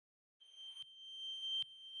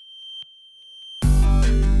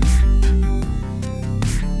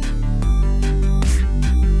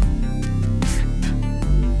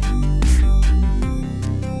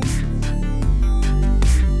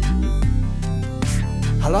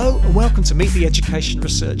Hello and welcome to Meet the Education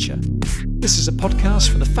Researcher. This is a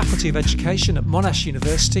podcast from the Faculty of Education at Monash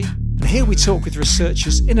University, and here we talk with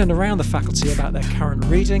researchers in and around the faculty about their current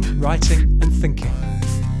reading, writing and thinking.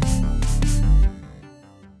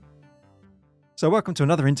 So welcome to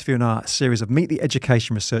another interview in our series of Meet the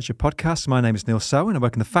Education Researcher podcasts. My name is Neil Selwyn. I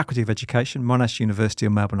work in the Faculty of Education, Monash University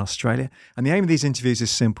in Melbourne, Australia. And the aim of these interviews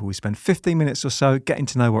is simple. We spend 15 minutes or so getting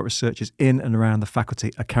to know what researchers in and around the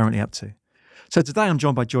faculty are currently up to. So today I'm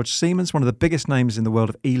joined by George Siemens, one of the biggest names in the world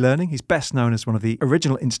of e-learning. He's best known as one of the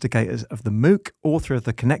original instigators of the MOOC, author of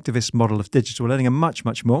the Connectivist model of digital learning, and much,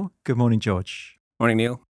 much more. Good morning, George. Morning,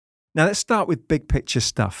 Neil. Now, let's start with big picture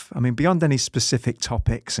stuff. I mean, beyond any specific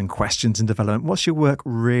topics and questions in development, what's your work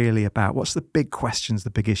really about? What's the big questions, the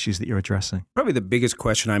big issues that you're addressing? Probably the biggest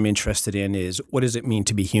question I'm interested in is what does it mean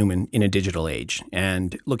to be human in a digital age?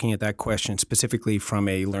 And looking at that question specifically from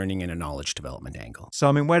a learning and a knowledge development angle. So,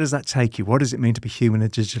 I mean, where does that take you? What does it mean to be human in a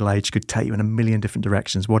digital age? Could take you in a million different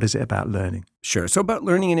directions. What is it about learning? Sure. So about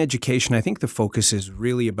learning and education, I think the focus is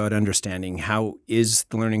really about understanding how is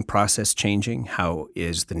the learning process changing? How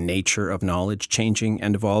is the nature of knowledge changing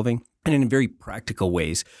and evolving? And in very practical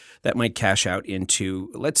ways that might cash out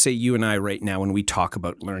into, let's say you and I right now, when we talk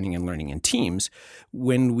about learning and learning in teams,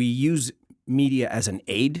 when we use media as an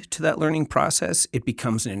aid to that learning process, it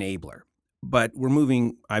becomes an enabler. But we're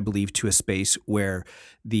moving, I believe, to a space where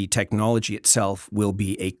the technology itself will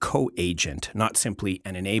be a co-agent, not simply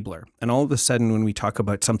an enabler. And all of a sudden, when we talk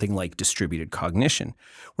about something like distributed cognition,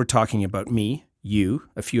 we're talking about me, you,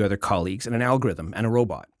 a few other colleagues, and an algorithm and a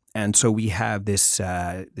robot. And so we have this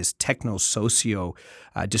techno-socio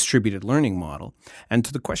distributed learning model. And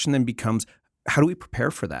so the question then becomes, how do we prepare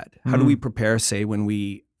for that? How do we prepare, say, when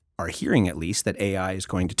we are hearing at least that AI is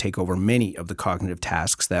going to take over many of the cognitive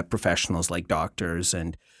tasks that professionals like doctors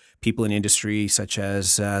and people in industry such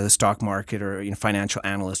as the stock market or financial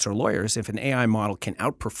analysts or lawyers, if an AI model can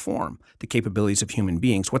outperform the capabilities of human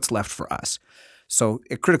beings, what's left for us? So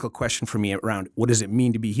a critical question for me around what does it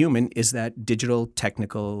mean to be human is that digital,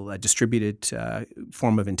 technical, distributed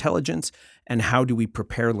form of intelligence, and how do we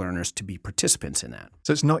prepare learners to be participants in that?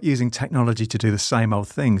 So it's not using technology to do the same old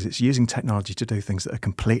things. It's using technology to do things that are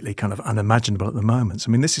completely kind of unimaginable at the moment. So,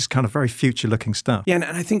 I mean, this is kind of very future-looking stuff. Yeah, and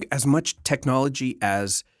I think as much technology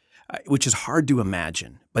as which is hard to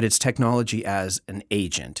imagine, but it's technology as an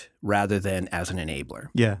agent rather than as an enabler.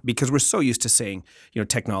 Yeah. Because we're so used to saying,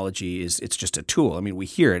 technology it's just a tool. I mean, we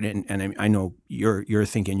hear it, and I know you're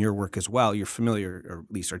thinking your work as well. You're familiar, or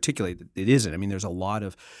at least articulate that it isn't. I mean, there's a lot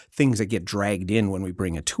of things that get dragged in when we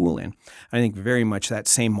bring a tool in. I think very much that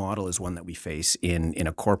same model is one that we face in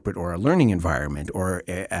a corporate or a learning environment or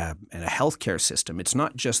in a healthcare system. It's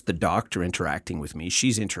not just the doctor interacting with me.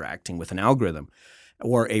 She's interacting with an algorithm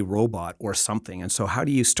or a robot or something. And so how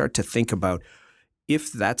do you start to think about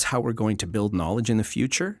if that's how we're going to build knowledge in the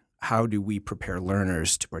future, how do we prepare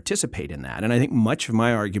learners to participate in that? And I think much of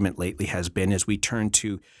my argument lately has been as we turn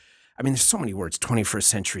to, there's so many words, 21st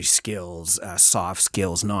century skills, soft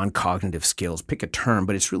skills, non-cognitive skills, pick a term,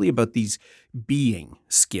 but it's really about these being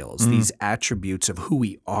skills, these attributes of who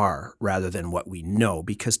we are rather than what we know,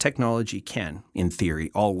 because technology can, in theory,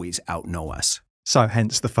 always outknow us. So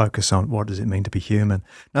hence the focus on what does it mean to be human.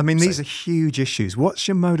 Now, I mean, these are huge issues. What's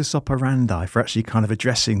your modus operandi for actually kind of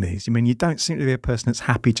addressing these? I mean, you don't seem to be a person that's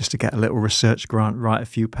happy just to get a little research grant, write a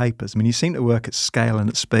few papers. I mean, you seem to work at scale and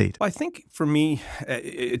at speed. Well, I think for me,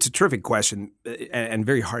 it's a terrific question and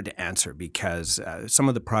very hard to answer because some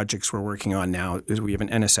of the projects we're working on now is we have an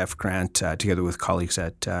NSF grant together with colleagues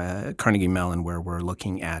at Carnegie Mellon where we're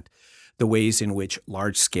looking at the ways in which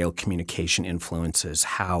large-scale communication influences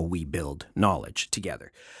how we build knowledge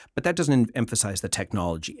together. But that doesn't emphasize the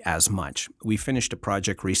technology as much. We finished a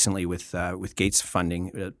project recently with Gates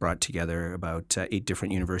funding that brought together about 8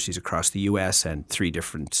 different universities across the U.S. and 3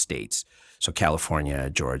 different states, so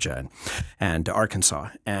California, Georgia, and Arkansas.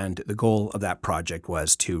 And the goal of that project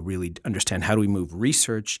was to really understand how do we move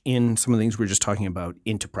research in some of the things we were just talking about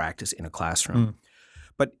into practice in a classroom.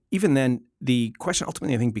 But even then, the question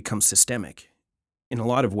ultimately, I think, becomes systemic in a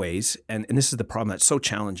lot of ways. And this is the problem that's so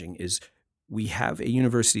challenging is we have a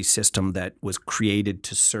university system that was created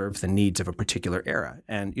to serve the needs of a particular era.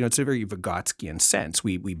 And, it's a very Vygotskian sense.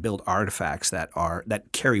 We build artifacts that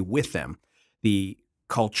carry with them the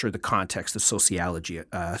culture, the context, the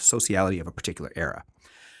sociality of a particular era.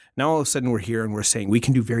 Now all of a sudden we're here and we're saying we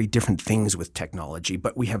can do very different things with technology,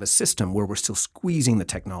 but we have a system where we're still squeezing the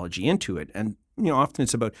technology into it. And often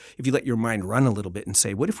it's about if you let your mind run a little bit and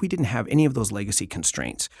say, what if we didn't have any of those legacy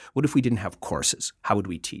constraints? What if we didn't have courses? How would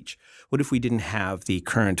we teach? What if we didn't have the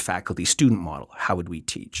current faculty-student model? How would we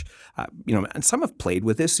teach? And some have played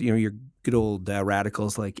with this. Your good old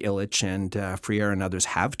radicals like Illich and Freire and others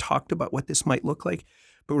have talked about what this might look like.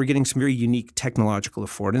 But we're getting some very unique technological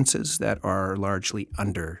affordances that are largely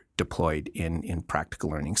under-deployed in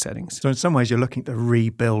practical learning settings. So in some ways, you're looking to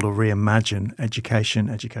rebuild or reimagine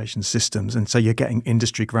education systems. And so you're getting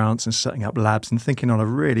industry grants and setting up labs and thinking on a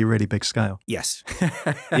really, really big scale. Yes.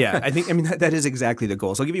 Yeah, I mean, that is exactly the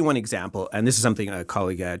goal. So I'll give you one example. And this is something a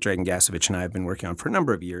colleague, Dragan Gasovic, and I have been working on for a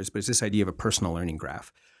number of years, but it's this idea of a personal learning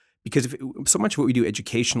graph. Because so much of what we do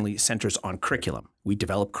educationally centers on curriculum. We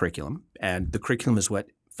develop curriculum, and the curriculum is what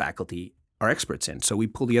faculty are experts in. So we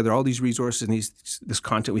pull together all these resources and this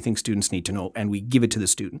content we think students need to know, and we give it to the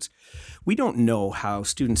students. We don't know how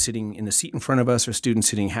students sitting in the seat in front of us, or students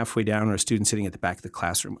sitting halfway down, or a student sitting at the back of the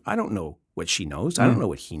classroom, I don't know what she knows. I don't know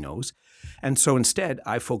what he knows. And so instead,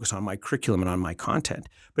 I focus on my curriculum and on my content.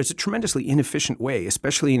 But it's a tremendously inefficient way,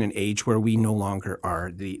 especially in an age where we no longer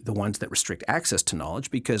are the ones that restrict access to knowledge,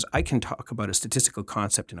 because I can talk about a statistical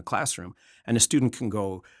concept in a classroom, and a student can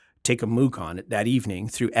go take a MOOC on it that evening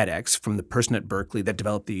through edX from the person at Berkeley that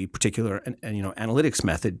developed the particular analytics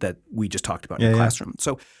method that we just talked about in the classroom.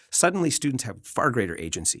 So suddenly students have far greater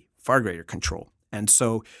agency, far greater control. And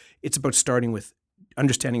so it's about starting with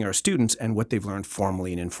understanding our students and what they've learned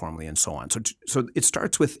formally and informally and so on. So it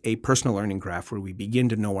starts with a personal learning graph where we begin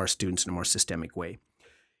to know our students in a more systemic way.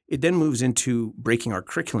 It then moves into breaking our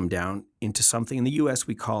curriculum down into something. In the U.S.,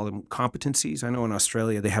 we call them competencies. I know in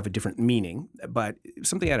Australia they have a different meaning, but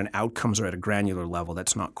something at an outcomes or at a granular level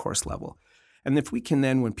that's not course level. And if we can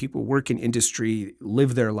then, when people work in industry,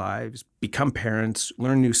 live their lives, become parents,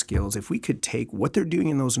 learn new skills, if we could take what they're doing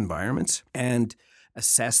in those environments and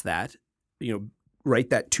assess that, write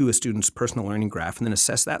that to a student's personal learning graph, and then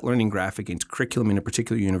assess that learning graph against curriculum in a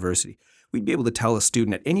particular university, we'd be able to tell a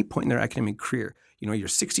student at any point in their academic career, you're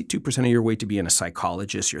 62% of your way to being a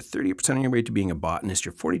psychologist, you're 30% of your way to being a botanist,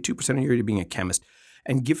 you're 42% of your way to being a chemist,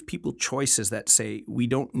 and give people choices that say, we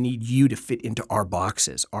don't need you to fit into our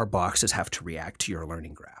boxes. Our boxes have to react to your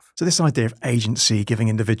learning graph. So this idea of agency, giving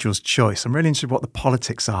individuals choice, I'm really interested in what the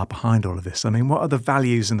politics are behind all of this. I mean, what are the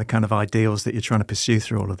values and the kind of ideals that you're trying to pursue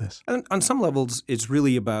through all of this? And on some levels, it's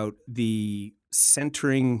really about the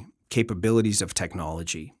centering capabilities of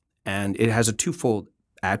technology. And it has a twofold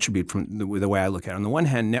attribute from the way I look at it. On the one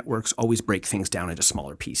hand, networks always break things down into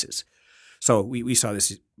smaller pieces. So we saw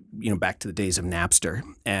this, back to the days of Napster,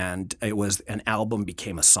 and it was an album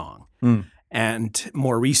became a song. And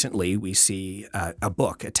more recently, we see a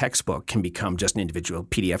book, a textbook, can become just an individual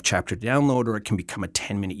PDF chapter to download, or it can become a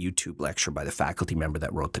 10-minute YouTube lecture by the faculty member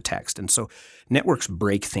that wrote the text. And so networks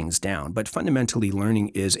break things down. But fundamentally, learning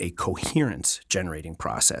is a coherence-generating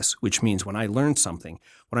process, which means when I learn something,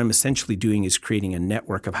 what I'm essentially doing is creating a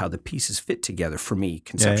network of how the pieces fit together for me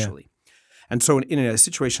conceptually. And so in a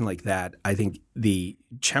situation like that, I think the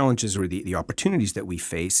challenges or the opportunities that we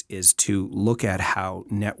face is to look at how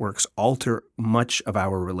networks alter much of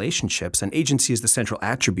our relationships. And agency is the central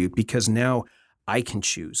attribute, because now I can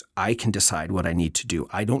choose. I can decide what I need to do.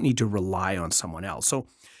 I don't need to rely on someone else. So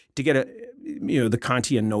to get the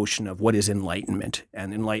Kantian notion of what is enlightenment,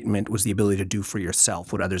 and enlightenment was the ability to do for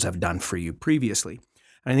yourself what others have done for you previously.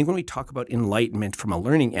 And I think when we talk about enlightenment from a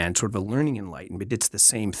learning end, sort of a learning enlightenment, it's the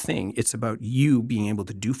same thing. It's about you being able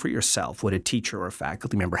to do for yourself what a teacher or a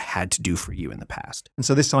faculty member had to do for you in the past. And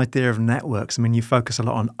so this idea of networks, I mean, you focus a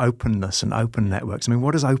lot on openness and open networks. I mean,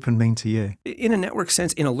 what does open mean to you? In a network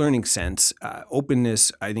sense, in a learning sense,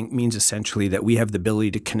 openness, I think, means essentially that we have the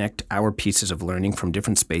ability to connect our pieces of learning from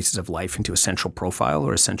different spaces of life into a central profile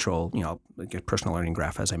or a central, like a personal learning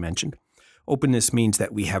graph, as I mentioned. Openness means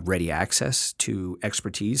that we have ready access to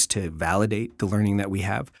expertise to validate the learning that we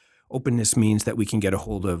have. Openness means that we can get a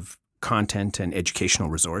hold of content and educational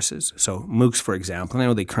resources. So MOOCs, for example, I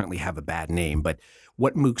know they currently have a bad name, but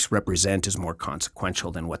what MOOCs represent is more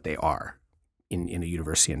consequential than what they are in a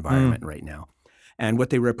university environment right now. And what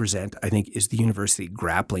they represent, I think, is the university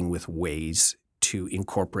grappling with ways to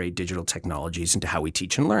incorporate digital technologies into how we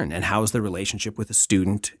teach and learn, and how is the relationship with the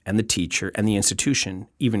student and the teacher and the institution,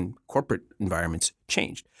 even corporate environments,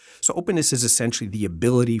 changed. So openness is essentially the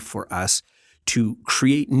ability for us to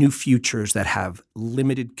create new futures that have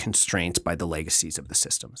limited constraints by the legacies of the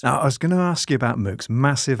systems. Now, I was going to ask you about MOOCs,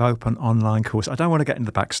 massive open online course. I don't want to get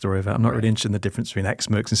into the backstory of it. I'm not really interested in the difference between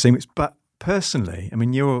XMOOCs and CMOOCs, but personally, I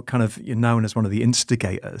mean, you're known as one of the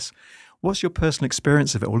instigators. What's your personal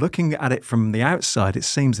experience of it? Well, looking at it from the outside, it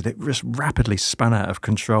seems that it just rapidly spun out of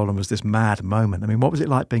control and was this mad moment. I mean, what was it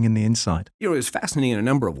like being in the inside? It was fascinating in a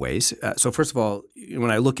number of ways. So first of all,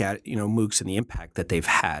 when I look at MOOCs and the impact that they've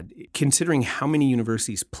had, considering how many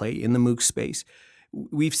universities play in the MOOC space,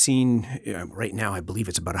 We've seen right now, I believe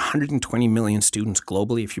it's about 120 million students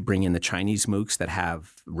globally if you bring in the Chinese MOOCs that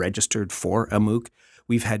have registered for a MOOC.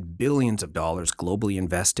 We've had billions of dollars globally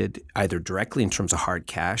invested, either directly in terms of hard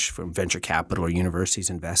cash from venture capital or universities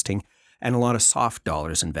investing, and a lot of soft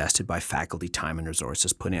dollars invested by faculty time and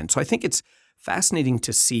resources put in. So I think it's fascinating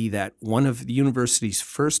to see that one of the university's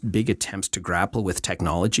first big attempts to grapple with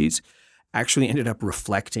technologies actually ended up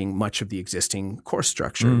reflecting much of the existing course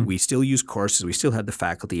structure. We still use courses. We still had the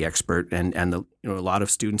faculty expert, and a lot of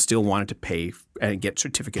students still wanted to pay and get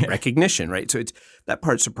certificate recognition, right? So that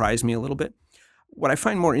part surprised me a little bit. What I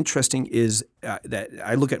find more interesting is that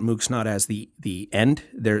I look at MOOCs not as the end.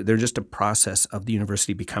 They're just a process of the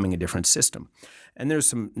university becoming a different system. And there's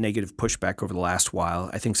some negative pushback over the last while.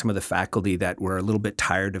 I think some of the faculty that were a little bit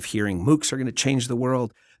tired of hearing MOOCs are going to change the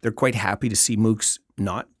world, they're quite happy to see MOOCs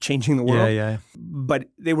not changing the world. Yeah. But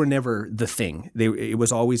they were never the thing. It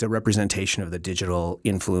was always a representation of the digital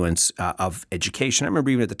influence of education. I remember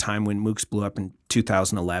even at the time when MOOCs blew up in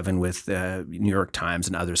 2011 with New York Times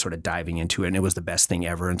and others sort of diving into it, and it was the best thing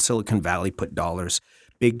ever. And Silicon Valley put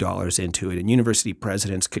big dollars into it. And university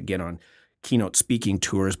presidents could get on keynote speaking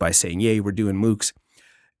tours by saying, yay, we're doing MOOCs.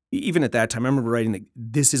 Even at that time, I remember writing that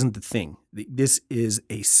this isn't the thing. This is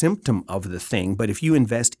a symptom of the thing. But if you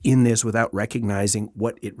invest in this without recognizing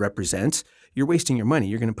what it represents, you're wasting your money.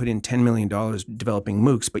 You're going to put in $10 million developing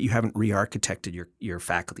MOOCs, but you haven't re-architected your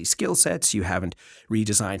faculty skill sets. You haven't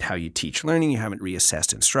redesigned how you teach learning. You haven't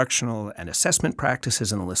reassessed instructional and assessment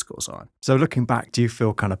practices, and the list goes on. So looking back, do you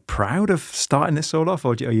feel kind of proud of starting this all off,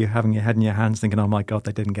 or are you having your head in your hands thinking, oh my God,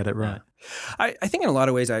 they didn't get it right? I think in a lot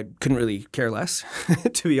of ways I couldn't really care less,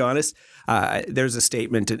 to be honest. There's a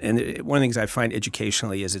statement, and one of the things I find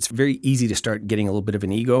educationally is it's very easy to start getting a little bit of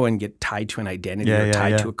an ego and get tied to an identity or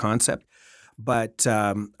tied to a concept. But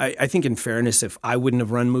I think in fairness, if I wouldn't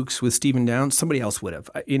have run MOOCs with Stephen Downes, somebody else would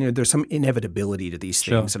have. There's some inevitability to these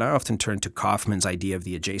things. And I often turn to Kaufman's idea of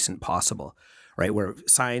the adjacent possible, right? Where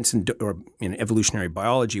science or in evolutionary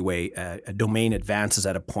biology way, a domain advances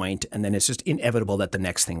at a point, and then it's just inevitable that the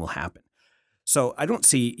next thing will happen. So I don't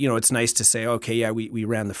see, it's nice to say, okay, yeah, we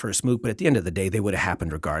ran the first MOOC, but at the end of the day, they would have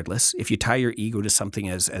happened regardless. If you tie your ego to something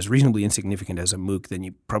as reasonably insignificant as a MOOC, then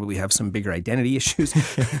you probably have some bigger identity issues,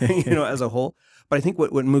 as a whole. But I think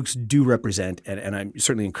what MOOCs do represent, and I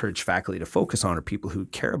certainly encourage faculty to focus on, or people who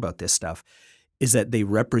care about this stuff, is that they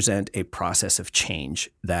represent a process of change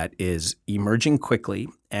that is emerging quickly.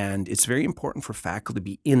 And it's very important for faculty to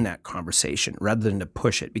be in that conversation rather than to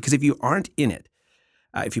push it. Because if you aren't in it,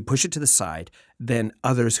 if you push it to the side, then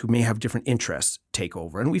others who may have different interests take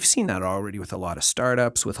over. And we've seen that already with a lot of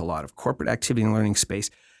startups, with a lot of corporate activity in the learning space.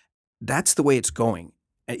 That's the way it's going.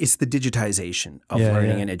 It's the digitization of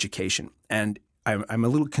learning and education. And I'm a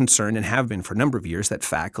little concerned, and have been for a number of years, that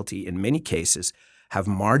faculty in many cases have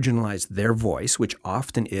marginalized their voice, which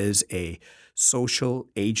often is a social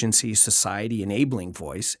agency, society enabling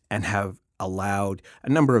voice, and have allowed a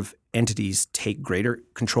number of entities take greater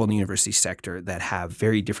control in the university sector that have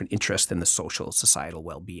very different interests than the social, societal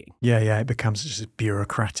well-being. Yeah, it becomes just a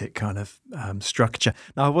bureaucratic kind of structure.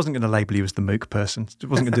 Now, I wasn't going to label you as the MOOC person. I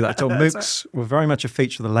wasn't going to do that at all. MOOCs were very much a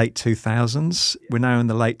feature of the late 2000s. We're now in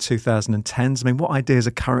the late 2010s. I mean, what ideas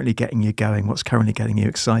are currently getting you going? What's currently getting you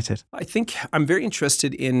excited? I think I'm very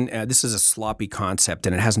interested in, this is a sloppy concept,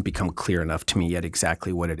 and it hasn't become clear enough to me yet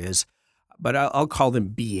exactly what it is. But I'll call them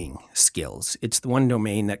being skills. It's the one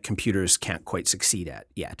domain that computers can't quite succeed at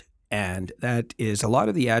yet. And that is a lot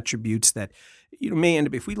of the attributes that may end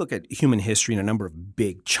up, if we look at human history in a number of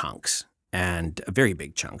big chunks, and a very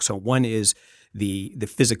big chunk. So one is the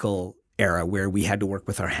physical era where we had to work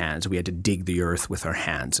with our hands. We had to dig the earth with our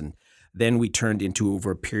hands. And then we turned into,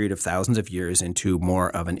 over a period of thousands of years, into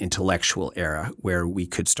more of an intellectual era where we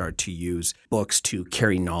could start to use books to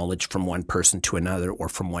carry knowledge from one person to another or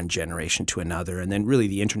from one generation to another. And then really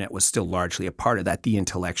the internet was still largely a part of that, the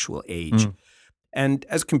intellectual age. And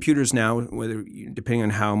as computers now, whether depending on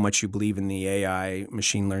how much you believe in the AI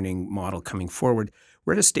machine learning model coming forward,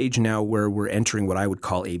 we're at a stage now where we're entering what I would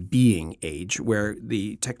call a being age, where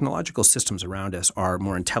the technological systems around us are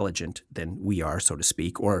more intelligent than we are, so to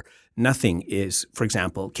speak, or nothing is, for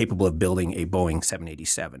example, capable of building a Boeing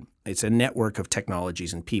 787. It's a network of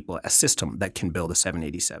technologies and people, a system that can build a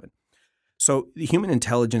 787. So the human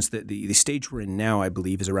intelligence, the stage we're in now, I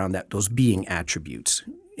believe, is around those being attributes.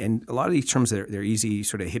 And a lot of these terms, they're easy,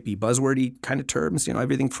 sort of hippie, buzzwordy kind of terms,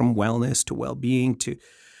 everything from wellness to well-being to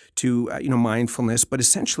mindfulness. But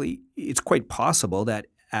essentially, it's quite possible that,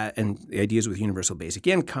 and the ideas with universal basic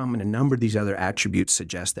income and a number of these other attributes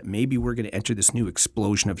suggest that maybe we're going to enter this new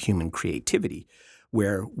explosion of human creativity,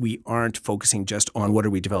 where we aren't focusing just on what are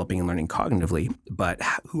we developing and learning cognitively, but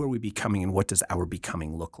who are we becoming and what does our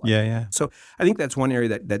becoming look like? Yeah. So I think that's one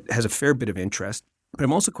area that has a fair bit of interest, but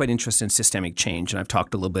I'm also quite interested in systemic change. And I've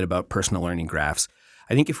talked a little bit about personal learning graphs.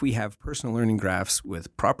 I think if we have personal learning graphs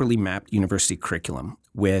with properly mapped university curriculum,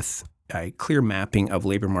 with a clear mapping of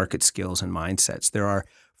labor market skills and mindsets, there are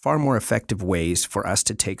far more effective ways for us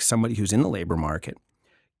to take somebody who's in the labor market,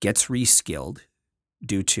 gets reskilled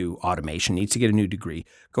due to automation, needs to get a new degree,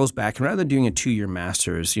 goes back, and rather than doing a 2-year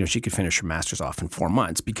master's, she could finish her master's off in 4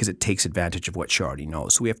 months because it takes advantage of what she already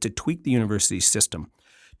knows. So we have to tweak the university system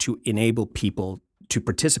to enable people to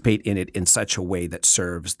participate in it in such a way that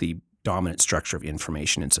serves the dominant structure of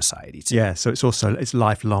information in society today. Yeah, so it's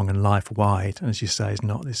lifelong and life-wide, and as you say, it's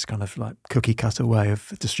not this kind of like cookie-cutter way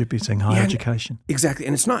of distributing higher education. Exactly,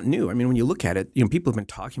 and it's not new. I mean, when you look at it, people have been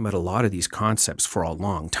talking about a lot of these concepts for a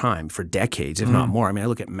long time, for decades, if not more. I mean, I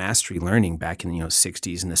look at mastery learning back in the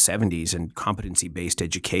 60s and the 70s, and competency-based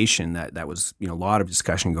education. That was a lot of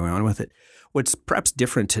discussion going on with it. What's perhaps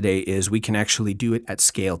different today is we can actually do it at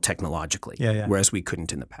scale technologically, whereas we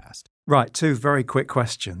couldn't in the past. Right, 2 very quick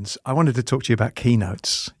questions. I wanted to talk to you about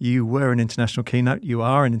keynotes. You were an international keynote. You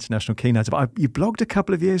are an international keynote. But you blogged a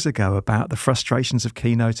couple of years ago about the frustrations of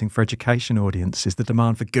keynoting for education audiences, the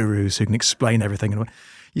demand for gurus who can explain everything. And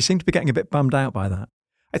you seem to be getting a bit bummed out by that.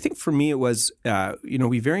 I think for me it was,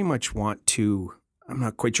 we very much want to, I'm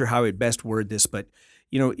not quite sure how I would best word this, but,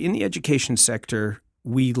 in the education sector,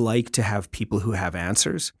 we like to have people who have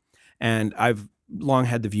answers. And I've long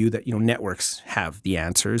had the view that, networks have the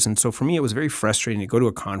answers. And so for me, it was very frustrating to go to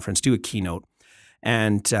a conference, do a keynote,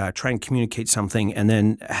 and try and communicate something and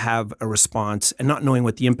then have a response and not knowing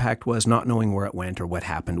what the impact was, not knowing where it went or what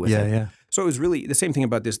happened with it. Yeah. So it was really the same thing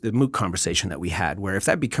about the MOOC conversation that we had, where if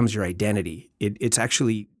that becomes your identity, it's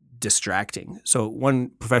actually distracting. So one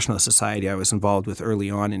professional society I was involved with early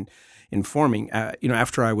on in forming,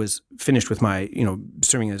 after I was finished with my,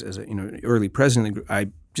 serving as a, early president, I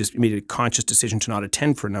just made a conscious decision to not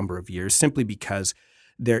attend for a number of years, simply because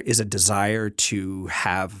there is a desire to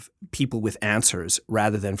have people with answers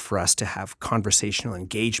rather than for us to have conversational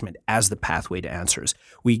engagement as the pathway to answers.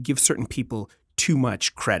 We give certain people too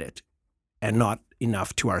much credit and not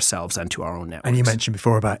enough to ourselves and to our own networks. And you mentioned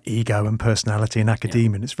before about ego and personality in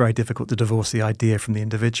academia, and it's very difficult to divorce the idea from the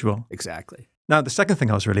individual. Exactly. Now, the second thing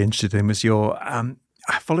I was really interested in was your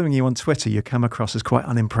following you on Twitter, you come across as quite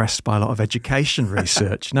unimpressed by a lot of education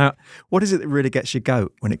research. Now, what is it that really gets your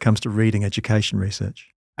goat when it comes to reading education research?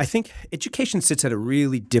 I think education sits at a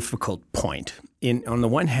really difficult point. On the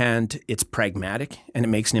one hand, it's pragmatic and it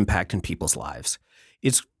makes an impact in people's lives.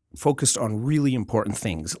 It's focused on really important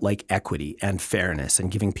things like equity and fairness and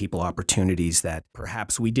giving people opportunities that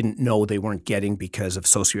perhaps we didn't know they weren't getting because of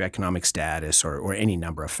socioeconomic status or any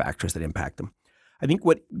number of factors that impact them. I think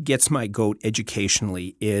what gets my goat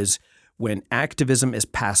educationally is when activism is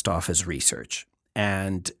passed off as research,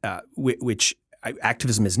 and which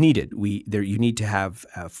activism is needed. You need to have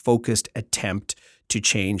a focused attempt to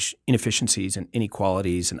change inefficiencies and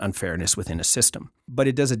inequalities and unfairness within a system. But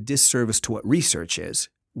it does a disservice to what research is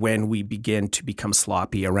when we begin to become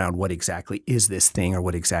sloppy around what exactly is this thing or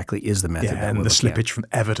what exactly is the method. Yeah, and the slippage from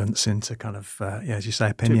evidence into kind of, as you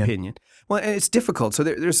say, opinion. Well, and it's difficult. So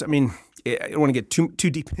there's, I don't want to get too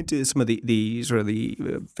deep into some of the sort of the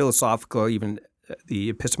philosophical, even the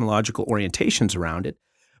epistemological orientations around it.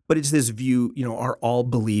 But it's this view, are all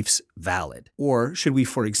beliefs valid? Or should we,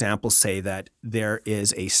 for example, say that there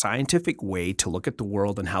is a scientific way to look at the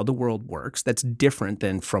world and how the world works that's different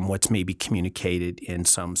than from what's maybe communicated in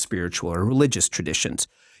some spiritual or religious traditions?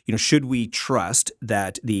 Should we trust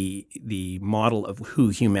that the model of who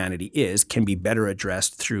humanity is can be better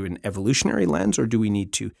addressed through an evolutionary lens, or do we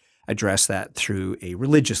need to address that through a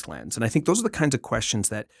religious lens? And I think those are the kinds of questions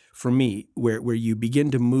that, for me, where you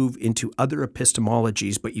begin to move into other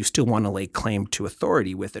epistemologies, but you still want to lay claim to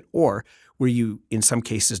authority with it, or where you, in some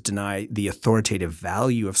cases, deny the authoritative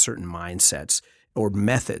value of certain mindsets or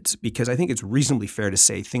methods, because I think it's reasonably fair to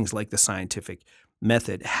say things like the scientific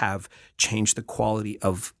method have changed the quality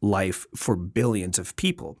of life for billions of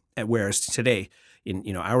people, whereas today,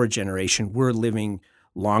 in our generation, we're living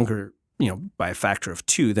longer by a factor of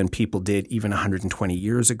 2 than people did even 120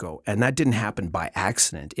 years ago. And that didn't happen by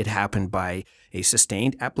accident. It happened by a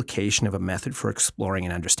sustained application of a method for exploring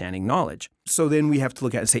and understanding knowledge. So then we have to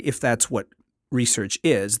look at it and say, if that's what research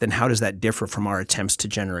is, then how does that differ from our attempts to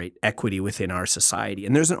generate equity within our society?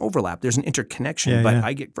 And there's an overlap, there's an interconnection, but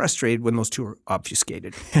I get frustrated when those two are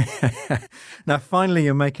obfuscated. Now, finally,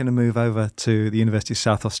 you're making a move over to the University of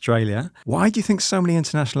South Australia. Why do you think so many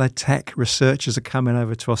international ed tech researchers are coming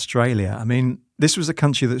over to Australia? This was a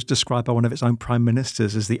country that was described by one of its own prime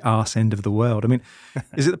ministers as the arse end of the world. I mean,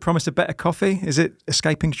 is it the promise of better coffee? Is it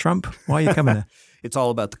escaping Trump? Why are you coming here? It's all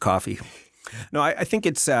about the coffee. No, I think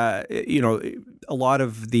it's a lot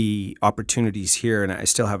of the opportunities here, and I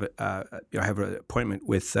still have I have an appointment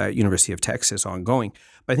with University of Texas ongoing.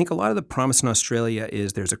 But I think a lot of the promise in Australia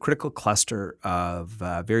is there's a critical cluster of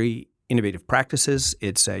very innovative practices.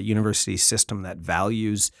 It's a university system that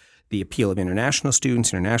values the appeal of international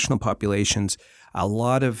students, international populations. A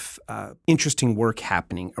lot of interesting work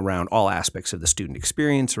happening around all aspects of the student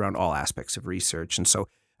experience, around all aspects of research, and so.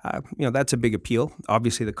 That's a big appeal.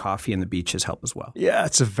 Obviously, the coffee and the beaches help as well. Yeah,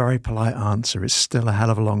 it's a very polite answer. It's still a hell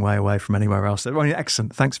of a long way away from anywhere else. Well,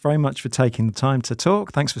 excellent. Thanks very much for taking the time to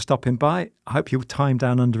talk. Thanks for stopping by. I hope your time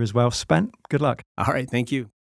down under is well spent. Good luck. All right. Thank you.